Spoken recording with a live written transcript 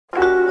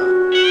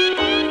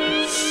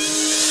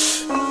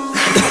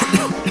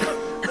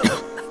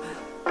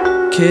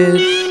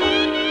kids.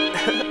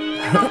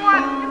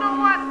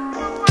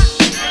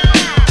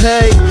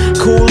 Hey,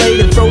 Kool-Aid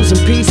and frozen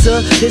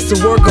pizza. It's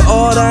a work of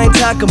art, I ain't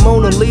talking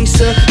Mona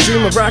Lisa.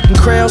 Dream of rocking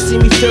crowds, see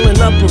me filling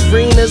up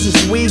arenas.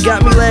 This weed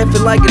got me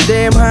laughing like a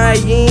damn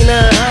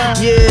hyena.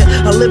 Yeah,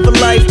 I live a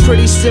life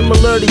pretty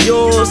similar to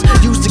yours.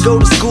 Used to go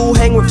to school,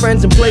 hang with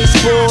friends and play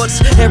sports.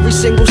 Every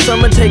single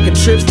summer taking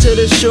trips to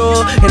the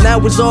shore. And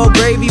that was all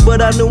gravy, but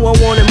I knew I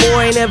wanted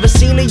more. Ain't ever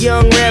seen a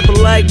young rapper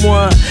like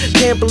one.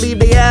 Can't believe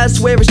they eyes,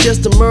 swear it's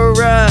just a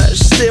mirage.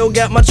 Still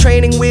got my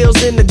training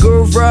wheels in the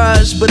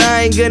garage, but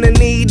I ain't gonna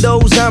need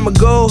those, I'ma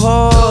go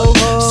hard.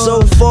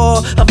 So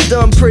far, I've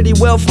done pretty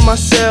well for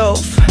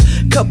myself.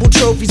 Couple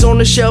trophies on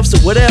the shelf, so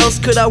what else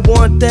could I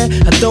want that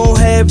I don't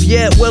have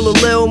yet? Well, a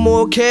little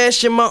more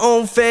cash in my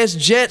own fast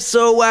jet,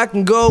 so I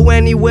can go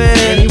anywhere.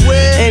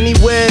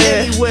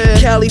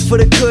 Cali for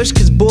the kush,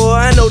 cause boy,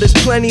 I know there's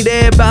plenty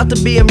there. About to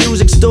be in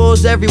music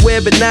stores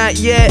everywhere, but not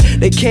yet.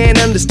 They can't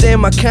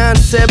understand my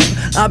concept.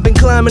 I've been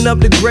climbing up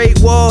the Great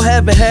Wall,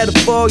 haven't had a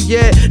fall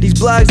yet. These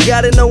blogs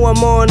gotta know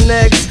I'm on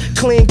next.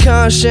 Clean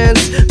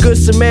conscience, good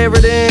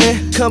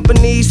Samaritan.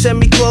 Company send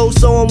me clothes,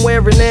 so I'm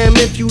wearing them.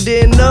 If you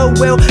didn't know,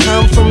 well,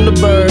 I'm from the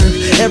burg.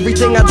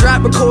 Everything I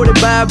drop recorded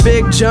by a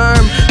big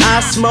germ. I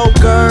smoke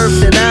herb,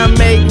 then I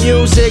make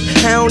music.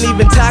 I don't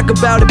even talk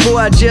about it, boy,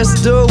 I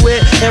just do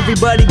it.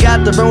 Everybody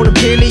got their own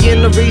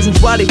opinion, the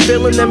reasons why they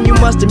feeling them. You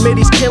must admit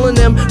he's killing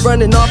them,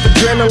 running off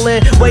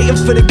adrenaline, waiting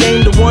for the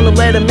game to wanna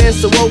let him in,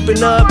 so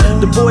open up.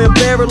 The boy a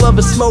barrel of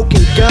a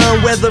smoking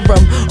gun. Whether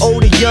I'm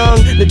old or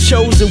young, the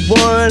chosen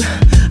one.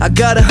 I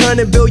got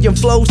 100 billion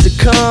flows to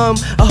come.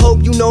 I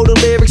hope you know the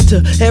lyrics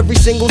to every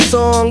single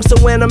song, so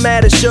when I'm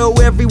at a show,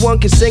 everyone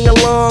can sing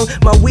along.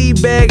 My weed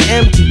bag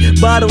empty,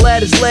 bottle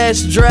at its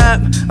last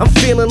drop. I'm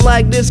feeling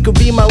like this could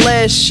be my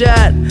last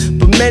shot,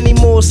 but many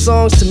more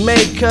songs to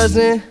make,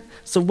 cousin.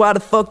 So why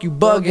the fuck you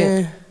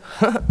bugging?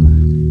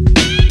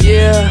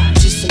 Yeah,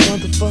 just some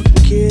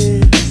motherfucking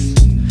kids.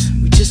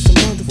 We just some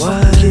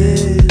motherfucking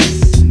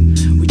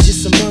kids. We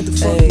just some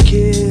motherfucking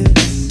kids.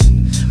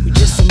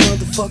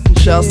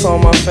 Shouts to all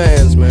my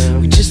fans,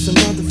 man. We just some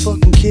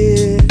motherfucking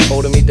kids.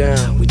 Holding me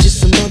down. We just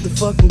some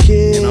motherfucking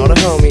kids. And all the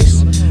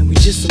homies. We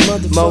just some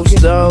motherfucking.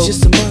 Most dope.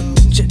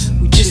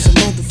 We just some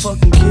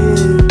motherfucking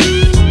kids.